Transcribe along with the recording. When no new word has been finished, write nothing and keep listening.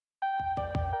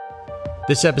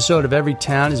This episode of Every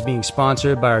Town is being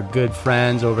sponsored by our good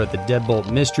friends over at the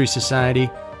Deadbolt Mystery Society,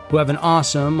 who have an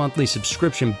awesome monthly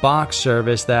subscription box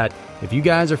service that, if you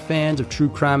guys are fans of true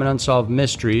crime and unsolved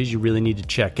mysteries, you really need to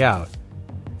check out.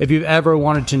 If you've ever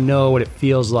wanted to know what it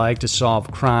feels like to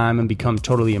solve crime and become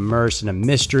totally immersed in a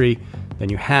mystery, then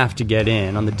you have to get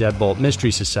in on the Deadbolt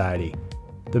Mystery Society.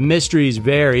 The mysteries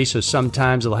vary, so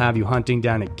sometimes they'll have you hunting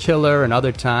down a killer, and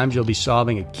other times you'll be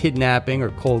solving a kidnapping or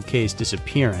cold case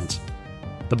disappearance.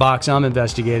 The box I'm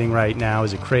investigating right now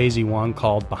is a crazy one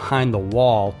called Behind the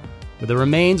Wall, where the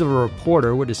remains of a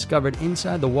reporter were discovered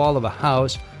inside the wall of a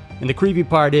house, and the creepy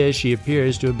part is she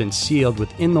appears to have been sealed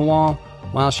within the wall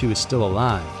while she was still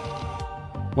alive.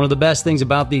 One of the best things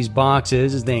about these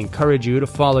boxes is they encourage you to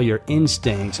follow your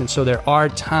instincts, and so there are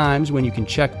times when you can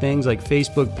check things like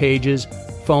Facebook pages,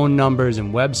 phone numbers,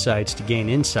 and websites to gain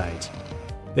insights.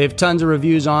 They have tons of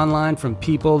reviews online from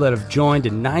people that have joined,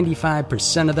 and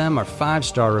 95% of them are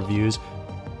 5-star reviews.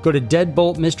 Go to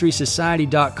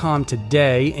deadboltmysterysociety.com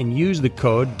today and use the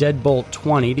code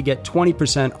DEADBOLT20 to get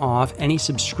 20% off any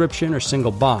subscription or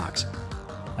single box.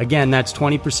 Again, that's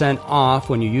 20% off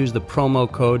when you use the promo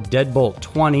code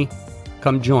DEADBOLT20.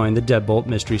 Come join the Deadbolt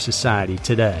Mystery Society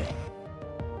today.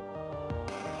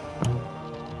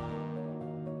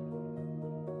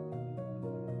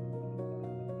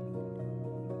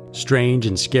 Strange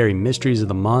and Scary Mysteries of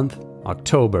the Month,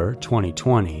 October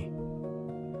 2020.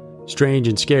 Strange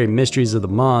and Scary Mysteries of the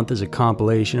Month is a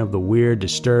compilation of the weird,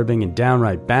 disturbing, and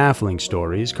downright baffling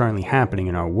stories currently happening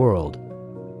in our world.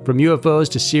 From UFOs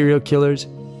to serial killers,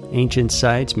 ancient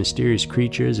sites, mysterious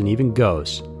creatures, and even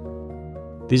ghosts.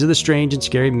 These are the Strange and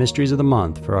Scary Mysteries of the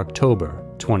Month for October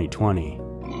 2020.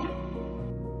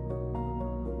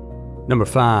 Number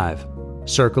 5.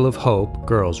 Circle of Hope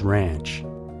Girls Ranch.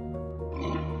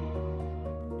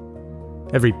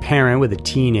 Every parent with a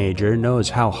teenager knows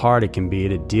how hard it can be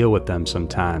to deal with them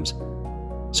sometimes.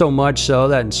 So much so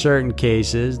that in certain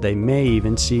cases, they may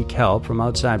even seek help from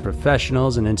outside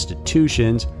professionals and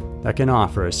institutions that can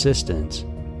offer assistance.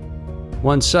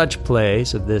 One such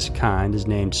place of this kind is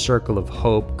named Circle of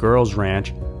Hope Girls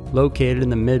Ranch, located in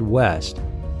the Midwest.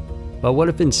 But what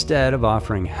if instead of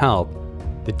offering help,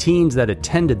 the teens that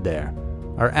attended there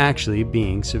are actually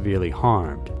being severely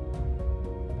harmed?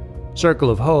 Circle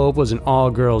of Hope was an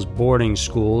all-girls boarding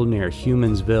school near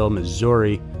Humansville,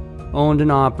 Missouri, owned and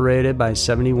operated by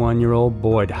 71-year-old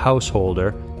Boyd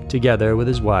Householder, together with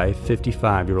his wife,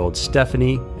 55-year-old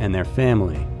Stephanie, and their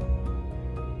family.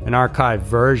 An archived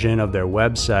version of their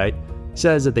website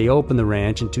says that they opened the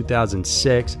ranch in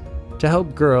 2006 to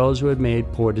help girls who had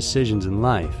made poor decisions in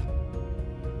life.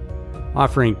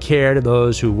 Offering care to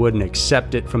those who wouldn't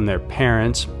accept it from their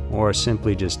parents or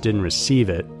simply just didn't receive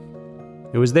it,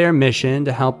 it was their mission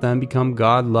to help them become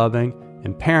God-loving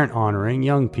and parent-honoring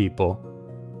young people,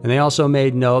 and they also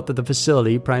made note that the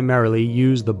facility primarily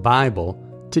used the Bible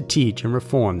to teach and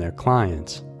reform their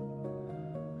clients.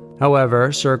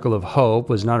 However, Circle of Hope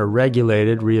was not a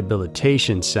regulated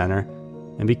rehabilitation center,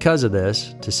 and because of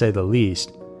this, to say the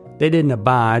least, they didn't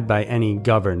abide by any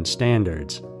governed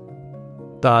standards.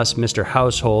 Thus, Mr.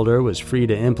 Householder was free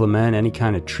to implement any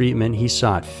kind of treatment he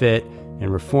sought fit in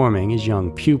reforming his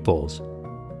young pupils.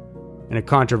 In a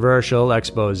controversial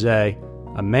expose,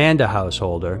 Amanda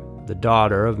Householder, the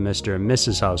daughter of Mr. and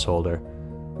Mrs. Householder,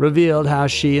 revealed how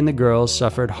she and the girls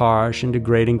suffered harsh and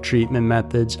degrading treatment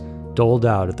methods doled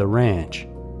out at the ranch.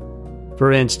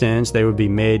 For instance, they would be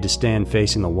made to stand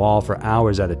facing the wall for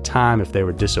hours at a time if they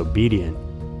were disobedient.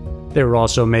 They were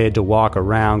also made to walk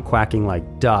around quacking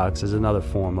like ducks as another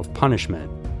form of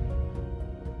punishment.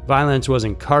 Violence was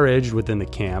encouraged within the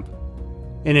camp.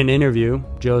 In an interview,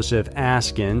 Joseph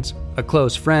Askins, a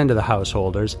close friend of the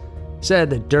Householders, said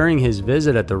that during his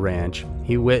visit at the ranch,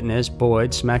 he witnessed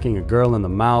Boyd smacking a girl in the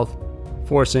mouth,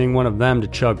 forcing one of them to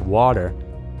chug water,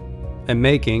 and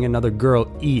making another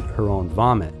girl eat her own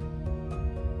vomit.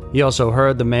 He also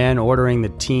heard the man ordering the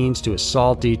teens to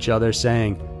assault each other,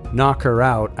 saying, "Knock her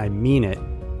out, I mean it,"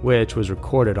 which was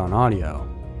recorded on audio.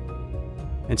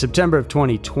 In September of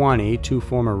 2020, 2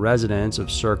 former residents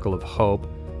of Circle of Hope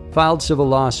filed civil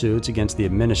lawsuits against the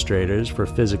administrators for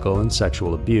physical and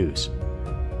sexual abuse.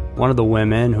 One of the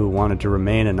women, who wanted to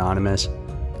remain anonymous,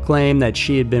 claimed that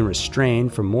she had been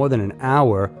restrained for more than an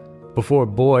hour before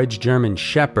Boyd's German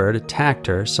Shepherd attacked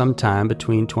her sometime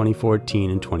between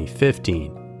 2014 and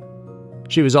 2015.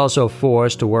 She was also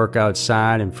forced to work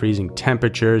outside in freezing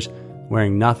temperatures,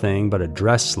 wearing nothing but a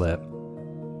dress slip.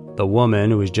 The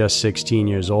woman, who was just 16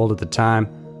 years old at the time,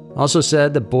 also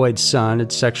said that Boyd's son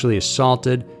had sexually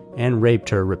assaulted and raped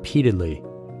her repeatedly.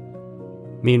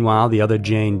 Meanwhile, the other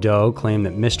Jane Doe claimed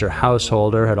that Mr.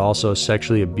 Householder had also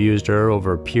sexually abused her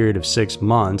over a period of 6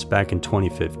 months back in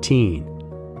 2015.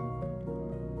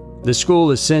 The school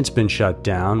has since been shut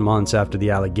down months after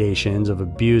the allegations of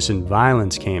abuse and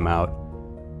violence came out.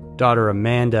 Daughter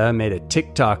Amanda made a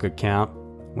TikTok account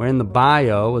where in the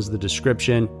bio was the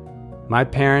description, "My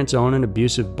parents own an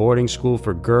abusive boarding school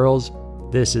for girls.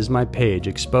 This is my page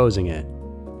exposing it."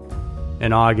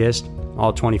 In August,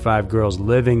 all 25 girls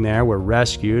living there were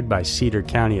rescued by Cedar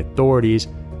County authorities,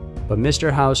 but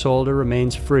Mr. Householder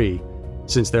remains free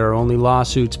since there are only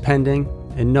lawsuits pending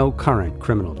and no current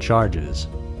criminal charges.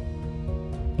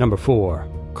 Number 4.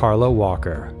 Carla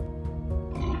Walker.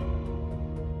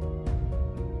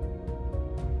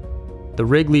 The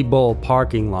Wrigley Bowl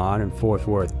parking lot in Fort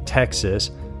Worth,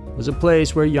 Texas, was a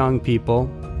place where young people,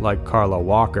 like Carla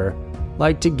Walker,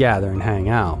 liked to gather and hang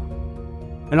out.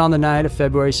 And on the night of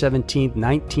February 17,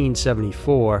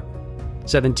 1974,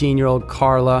 17-year-old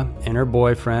Carla and her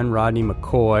boyfriend Rodney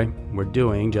McCoy were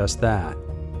doing just that.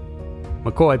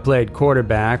 McCoy played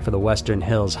quarterback for the Western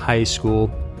Hills High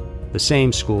School, the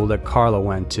same school that Carla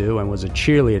went to and was a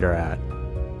cheerleader at.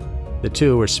 The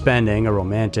two were spending a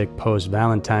romantic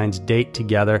post-Valentine's date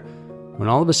together when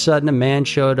all of a sudden a man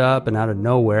showed up and out of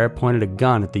nowhere pointed a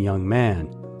gun at the young man.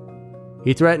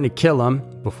 He threatened to kill him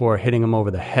before hitting him over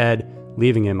the head,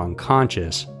 leaving him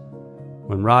unconscious.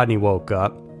 When Rodney woke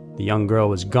up, the young girl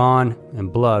was gone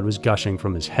and blood was gushing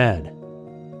from his head.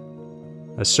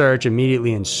 A search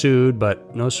immediately ensued,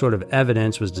 but no sort of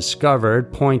evidence was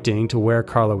discovered pointing to where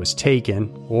Carla was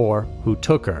taken or who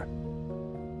took her.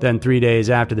 Then 3 days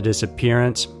after the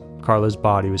disappearance, Carla's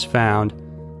body was found,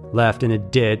 left in a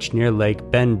ditch near Lake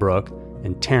Benbrook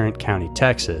in Tarrant County,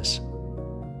 Texas.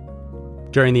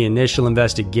 During the initial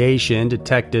investigation,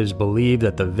 detectives believed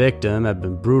that the victim had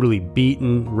been brutally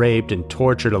beaten, raped, and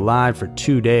tortured alive for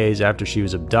 2 days after she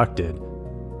was abducted.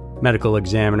 Medical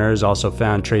examiners also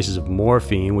found traces of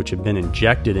morphine which had been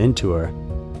injected into her,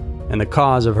 and the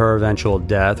cause of her eventual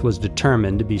death was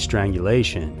determined to be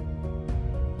strangulation.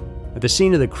 At the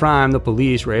scene of the crime, the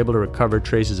police were able to recover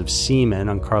traces of semen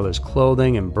on Carla's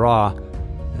clothing and bra,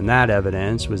 and that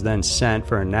evidence was then sent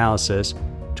for analysis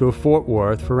to a Fort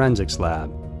Worth forensics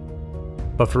lab.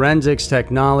 But forensics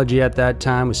technology at that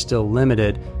time was still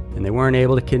limited, and they weren't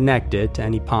able to connect it to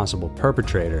any possible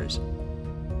perpetrators.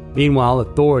 Meanwhile,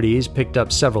 authorities picked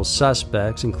up several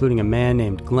suspects, including a man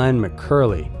named Glenn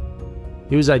McCurley.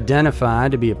 He was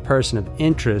identified to be a person of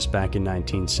interest back in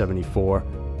 1974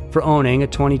 for owning a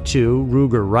 .22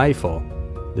 Ruger rifle,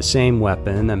 the same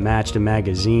weapon that matched a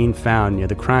magazine found near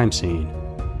the crime scene.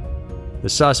 The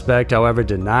suspect, however,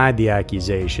 denied the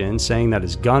accusation, saying that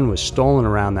his gun was stolen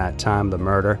around that time of the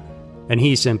murder, and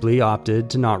he simply opted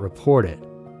to not report it.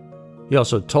 He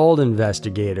also told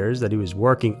investigators that he was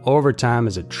working overtime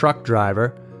as a truck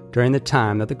driver during the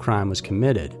time that the crime was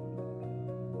committed.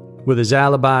 With his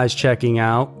alibis checking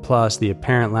out, plus the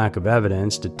apparent lack of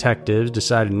evidence, detectives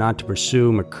decided not to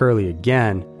pursue McCurley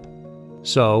again.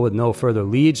 So, with no further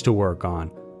leads to work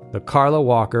on, the Carla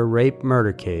Walker rape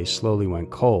murder case slowly went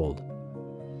cold.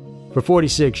 For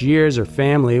 46 years, her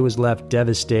family was left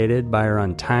devastated by her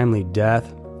untimely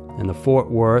death, and the Fort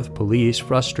Worth police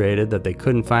frustrated that they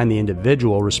couldn't find the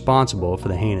individual responsible for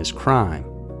the heinous crime.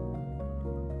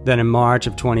 Then in March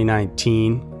of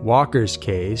 2019, Walker's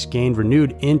case gained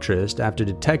renewed interest after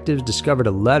detectives discovered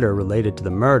a letter related to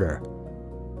the murder.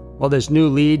 While this new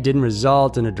lead didn't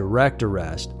result in a direct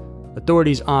arrest,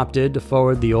 authorities opted to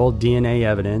forward the old DNA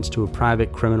evidence to a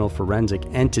private criminal forensic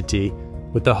entity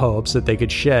with the hopes that they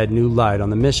could shed new light on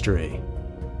the mystery.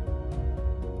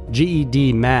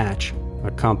 GED Match,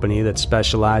 a company that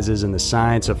specializes in the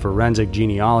science of forensic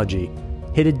genealogy,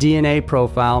 hit a DNA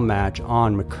profile match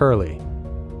on McCurley.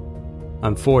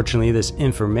 Unfortunately, this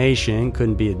information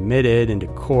couldn't be admitted into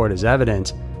court as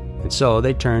evidence, and so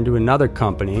they turned to another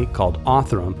company called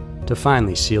Othram to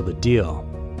finally seal the deal.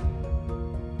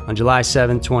 On July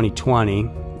 7, 2020,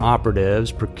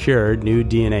 operatives procured new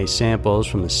DNA samples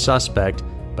from the suspect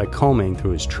by combing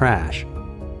through his trash.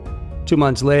 2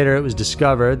 months later, it was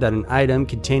discovered that an item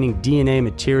containing DNA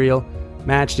material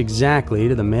matched exactly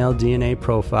to the male DNA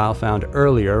profile found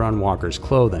earlier on Walker's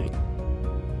clothing.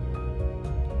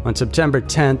 On September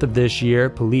 10th of this year,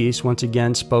 police once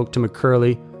again spoke to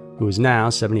McCurley, who is now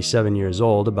 77 years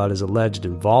old, about his alleged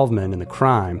involvement in the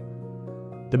crime.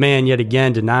 The man yet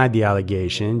again denied the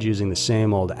allegations using the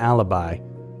same old alibi.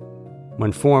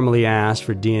 When formally asked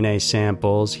for DNA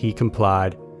samples, he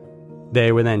complied.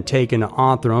 They were then taken to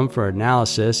Othram for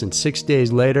analysis, and 6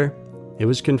 days later, it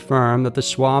was confirmed that the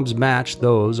swabs matched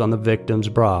those on the victim's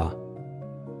bra.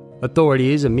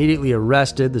 Authorities immediately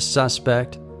arrested the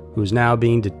suspect, who is now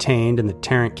being detained in the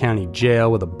Tarrant County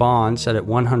Jail with a bond set at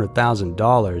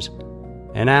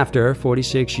 $100,000. And after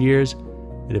 46 years,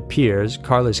 it appears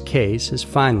Carla's case has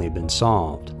finally been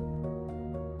solved.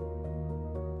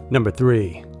 Number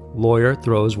 3. Lawyer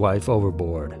throws wife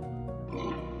overboard.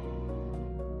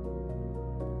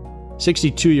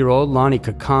 62-year-old Lonnie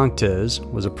Kokonktas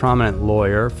was a prominent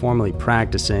lawyer formerly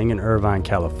practicing in Irvine,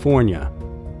 California.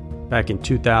 Back in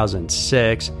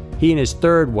 2006, he and his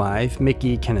third wife,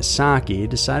 Miki Kanisaki,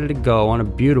 decided to go on a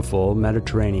beautiful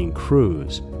Mediterranean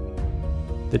cruise.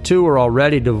 The two were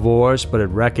already divorced but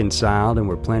had reconciled and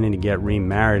were planning to get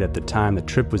remarried at the time the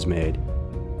trip was made.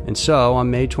 And so,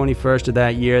 on May 21st of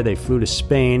that year, they flew to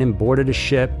Spain and boarded a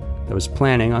ship that was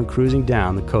planning on cruising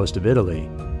down the coast of Italy.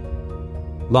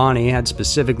 Lonnie had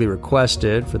specifically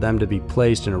requested for them to be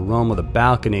placed in a room with a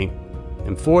balcony,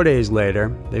 and 4 days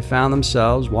later, they found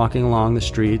themselves walking along the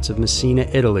streets of Messina,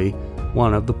 Italy,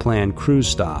 one of the planned cruise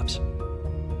stops.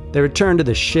 They returned to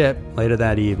the ship later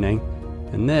that evening,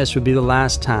 and this would be the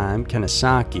last time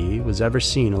Kanisaki was ever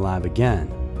seen alive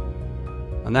again.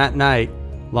 On that night,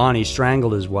 Lonnie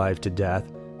strangled his wife to death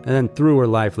and then threw her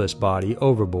lifeless body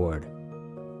overboard.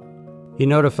 He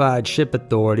notified ship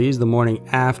authorities the morning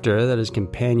after that his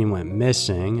companion went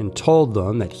missing and told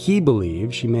them that he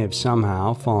believed she may have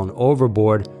somehow fallen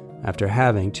overboard after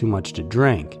having too much to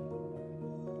drink.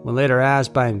 When later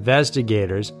asked by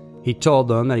investigators, he told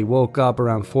them that he woke up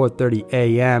around 4:30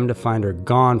 a.m. to find her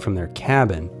gone from their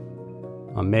cabin.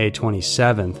 On May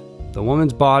 27th, the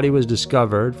woman's body was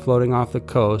discovered floating off the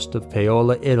coast of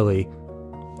Paola, Italy,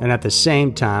 and at the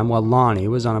same time while Lonnie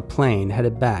was on a plane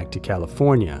headed back to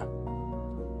California.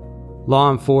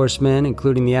 Law enforcement,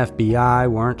 including the FBI,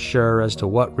 weren't sure as to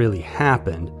what really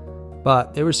happened,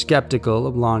 but they were skeptical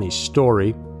of Lonnie's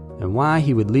story and why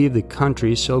he would leave the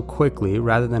country so quickly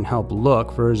rather than help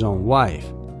look for his own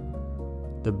wife.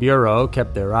 The Bureau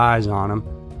kept their eyes on him,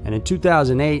 and in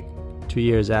 2008, 2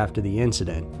 years after the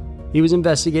incident, he was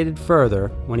investigated further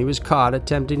when he was caught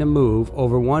attempting to move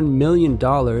over $1 million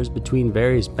between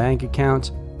various bank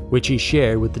accounts, which he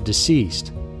shared with the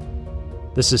deceased.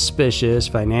 The suspicious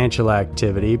financial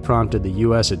activity prompted the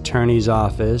U.S. Attorney's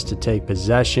Office to take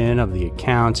possession of the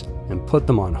accounts and put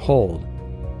them on hold.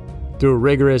 Through a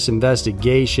rigorous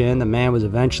investigation, the man was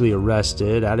eventually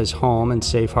arrested at his home in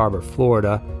Safe Harbor,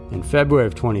 Florida, in February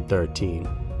of 2013,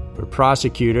 where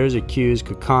prosecutors accused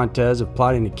Kokonktas of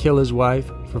plotting to kill his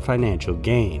wife for financial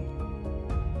gain.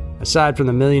 Aside from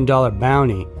the $1 million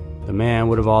bounty, the man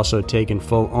would have also taken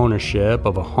full ownership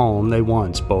of a home they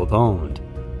once both owned.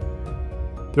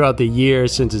 Throughout the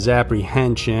years since his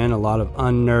apprehension, a lot of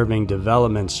unnerving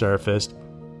developments surfaced,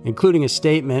 including a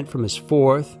statement from his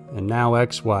fourth and now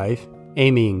ex-wife,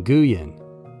 Amy Nguyen.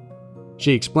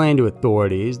 She explained to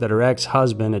authorities that her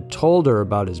ex-husband had told her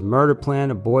about his murder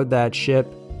plan aboard that ship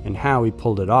and how he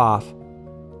pulled it off.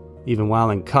 Even while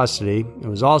in custody, it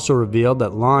was also revealed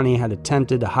that Lonnie had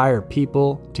attempted to hire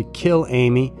people to kill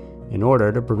Amy in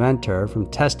order to prevent her from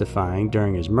testifying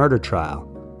during his murder trial.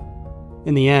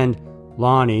 In the end,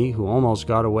 Lonnie, who almost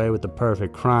got away with the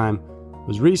perfect crime,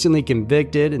 was recently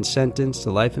convicted and sentenced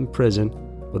to life in prison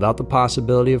without the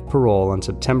possibility of parole on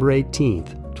September 18,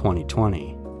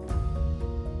 2020.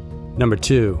 Number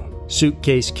 2.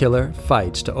 Suitcase killer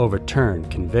fights to overturn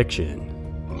conviction.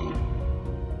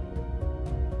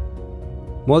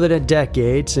 More than a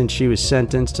decade since she was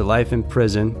sentenced to life in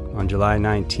prison on July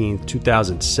 19,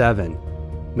 2007,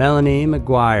 Melanie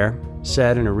McGuire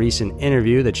said in a recent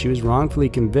interview that she was wrongfully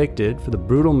convicted for the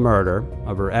brutal murder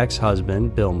of her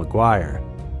ex-husband, Bill McGuire.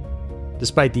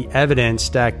 Despite the evidence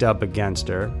stacked up against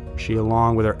her, she,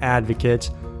 along with her advocates,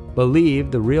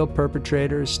 believed the real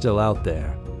perpetrator is still out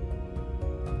there.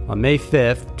 On May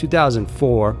 5,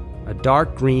 2004, a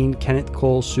dark green Kenneth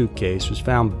Cole suitcase was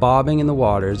found bobbing in the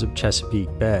waters of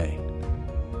Chesapeake Bay.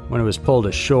 When it was pulled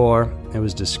ashore, it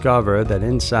was discovered that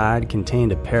inside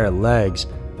contained a pair of legs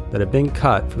that had been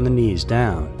cut from the knees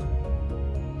down.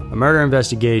 A murder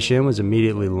investigation was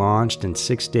immediately launched, and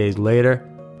 6 days later,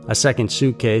 a second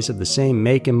suitcase of the same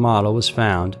make and model was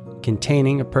found,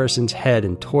 containing a person's head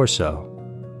and torso.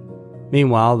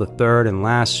 Meanwhile, the third and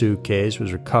last suitcase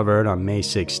was recovered on May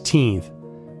 16th,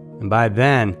 and by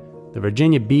then, the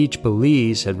Virginia Beach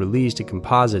police had released a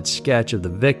composite sketch of the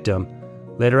victim,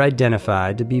 later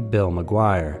identified to be Bill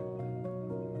McGuire.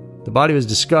 The body was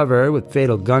discovered with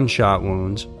fatal gunshot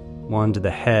wounds, one to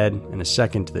the head and a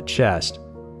second to the chest.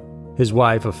 His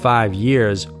wife of 5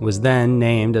 years was then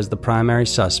named as the primary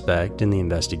suspect in the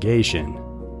investigation.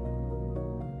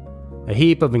 A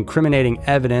heap of incriminating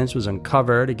evidence was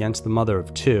uncovered against the mother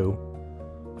of two.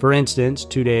 For instance,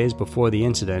 2 days before the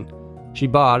incident, she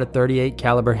bought a .38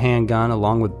 caliber handgun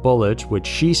along with bullets which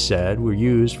she said were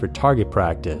used for target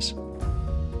practice.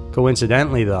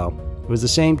 Coincidentally, though, it was the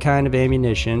same kind of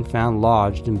ammunition found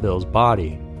lodged in Bill's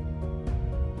body.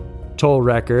 Toll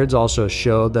records also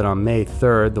showed that on May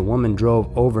 3rd, the woman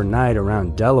drove overnight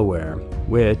around Delaware,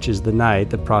 which is the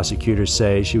night that prosecutors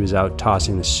say she was out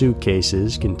tossing the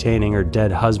suitcases containing her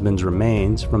dead husband's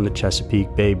remains from the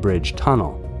Chesapeake Bay Bridge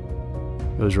tunnel.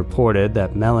 It was reported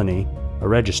that Melanie, a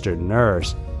registered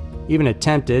nurse, even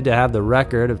attempted to have the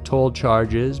record of toll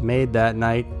charges made that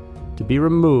night to be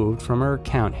removed from her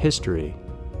account history.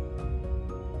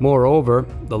 Moreover,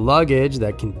 the luggage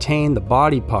that contained the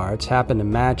body parts happened to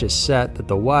match a set that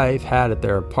the wife had at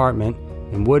their apartment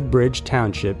in Woodbridge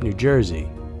Township, New Jersey.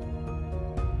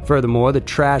 Furthermore, the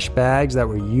trash bags that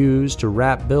were used to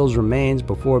wrap Bill's remains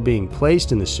before being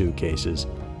placed in the suitcases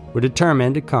were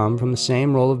determined to come from the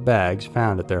same roll of bags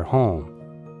found at their home.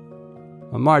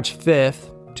 On March 5th,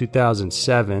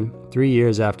 2007, 3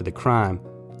 years after the crime,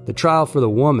 the trial for the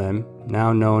woman,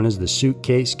 now known as the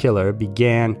Suitcase Killer,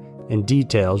 began and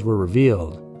details were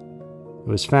revealed. It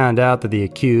was found out that the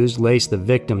accused laced the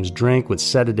victim's drink with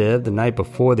sedative the night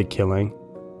before the killing.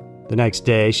 The next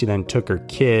day, she then took her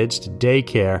kids to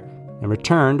daycare and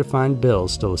returned to find Bill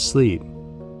still asleep.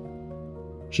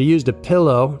 She used a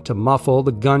pillow to muffle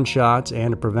the gunshots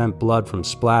and to prevent blood from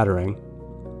splattering.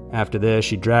 After this,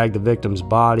 she dragged the victim's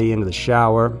body into the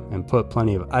shower and put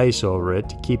plenty of ice over it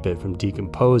to keep it from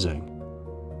decomposing.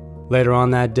 Later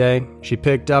on that day, she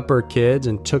picked up her kids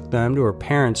and took them to her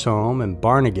parents' home in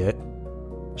Barnegat.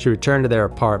 She returned to their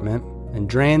apartment and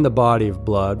drained the body of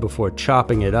blood before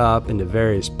chopping it up into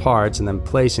various parts and then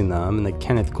placing them in the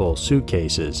Kenneth Cole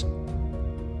suitcases.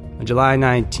 On July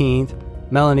 19th,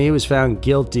 Melanie was found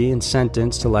guilty and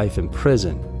sentenced to life in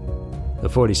prison. The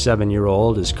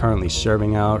 47-year-old is currently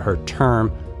serving out her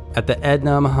term at the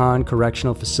Edna Mahan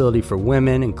Correctional Facility for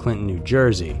Women in Clinton, New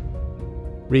Jersey.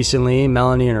 Recently,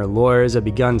 Melanie and her lawyers have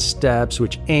begun steps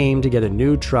which aim to get a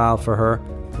new trial for her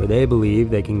where they believe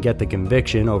they can get the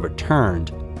conviction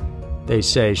overturned. They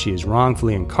say she is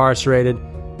wrongfully incarcerated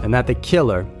and that the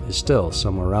killer is still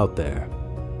somewhere out there.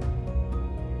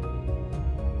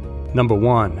 Number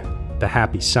 1. The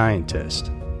Happy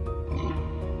Scientist.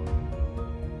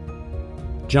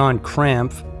 John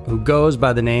Krampf, who goes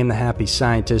by the name The Happy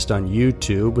Scientist on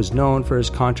YouTube, was known for his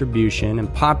contribution in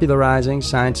popularizing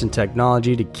science and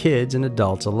technology to kids and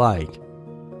adults alike.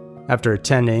 After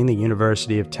attending the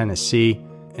University of Tennessee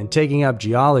and taking up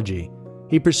geology,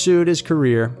 he pursued his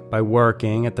career by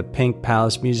working at the Pink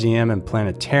Palace Museum and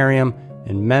Planetarium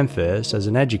in Memphis as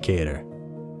an educator.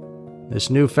 This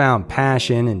newfound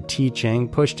passion in teaching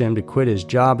pushed him to quit his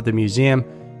job at the museum,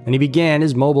 and he began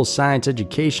his mobile science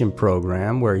education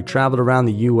program where he traveled around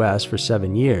the U.S. for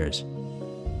 7 years.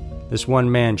 This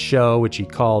one-man show, which he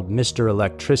called Mr.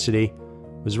 Electricity,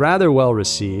 was rather well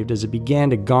received as it began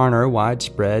to garner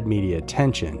widespread media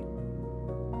attention.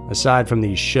 Aside from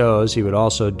these shows, he would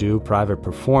also do private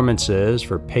performances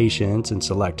for patients in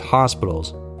select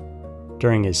hospitals.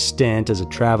 During his stint as a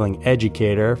traveling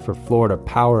educator for Florida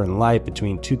Power and Light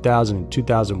between 2000 and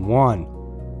 2001,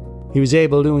 he was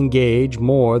able to engage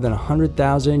more than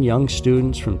 100,000 young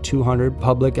students from 200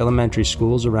 public elementary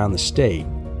schools around the state.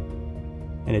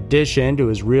 In addition to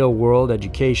his real-world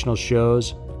educational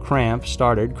shows, Krampf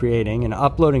started creating and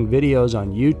uploading videos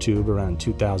on YouTube around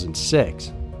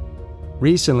 2006.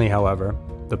 Recently, however,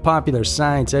 the popular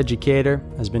science educator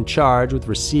has been charged with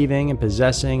receiving and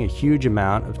possessing a huge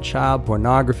amount of child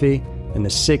pornography, and the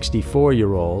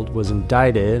 64-year-old was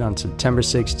indicted on September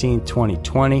 16,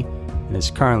 2020, and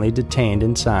is currently detained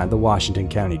inside the Washington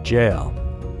County Jail.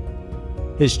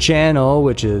 His channel,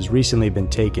 which has recently been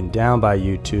taken down by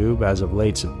YouTube as of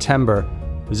late September,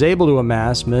 was able to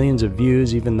amass millions of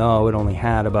views even though it only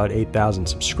had about 8,000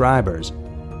 subscribers.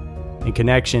 In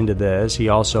connection to this, he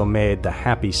also made the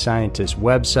Happy Scientist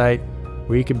website,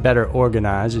 where he could better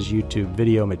organize his YouTube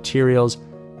video materials,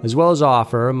 as well as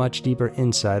offer a much deeper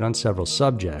insight on several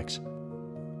subjects.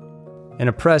 In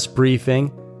a press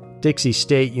briefing, Dixie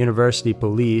State University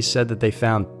police said that they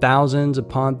found thousands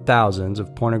upon thousands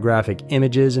of pornographic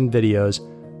images and videos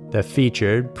that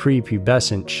featured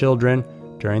prepubescent children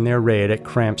during their raid at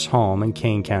Krampf's home in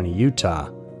Kane County, Utah.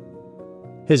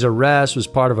 His arrest was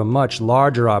part of a much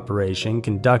larger operation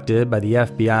conducted by the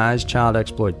FBI's Child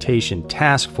Exploitation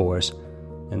Task Force,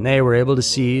 and they were able to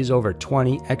seize over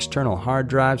 20 external hard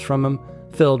drives from him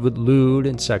filled with lewd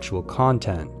and sexual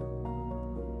content.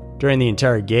 During the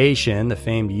interrogation, the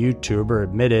famed YouTuber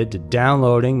admitted to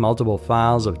downloading multiple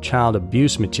files of child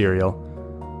abuse material,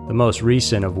 the most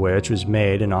recent of which was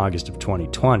made in August of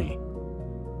 2020.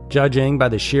 Judging by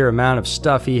the sheer amount of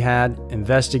stuff he had,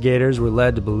 investigators were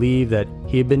led to believe that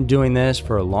he had been doing this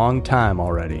for a long time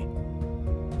already.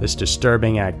 This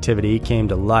disturbing activity came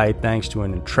to light thanks to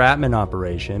an entrapment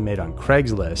operation made on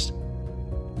Craigslist.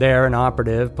 There, an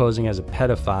operative posing as a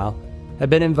pedophile had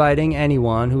been inviting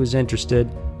anyone who was interested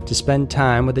to spend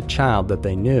time with a child that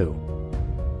they knew.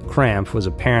 Krampf was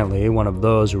apparently one of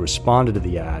those who responded to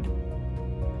the ad.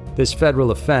 This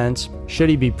federal offense, should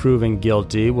he be proven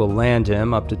guilty, will land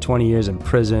him up to 20 years in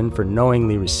prison for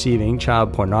knowingly receiving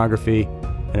child pornography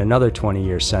and another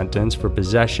 20-year sentence for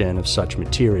possession of such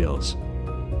materials.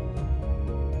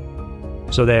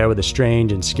 So there were the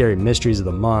strange and scary mysteries of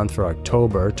the month for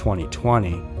October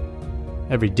 2020.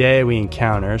 Every day we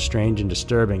encounter strange and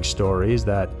disturbing stories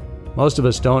that most of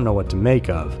us don't know what to make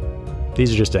of.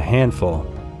 These are just a handful,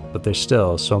 but there's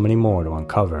still so many more to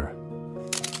uncover.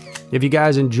 If you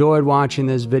guys enjoyed watching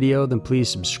this video, then please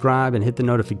subscribe and hit the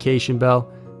notification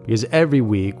bell, because every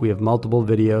week we have multiple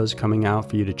videos coming out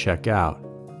for you to check out.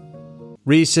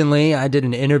 Recently, I did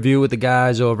an interview with the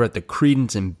guys over at the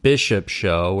Credence and Bishop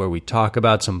show where we talk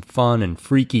about some fun and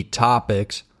freaky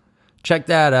topics. Check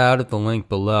that out at the link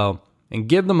below, and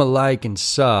give them a like and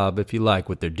sub if you like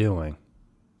what they're doing.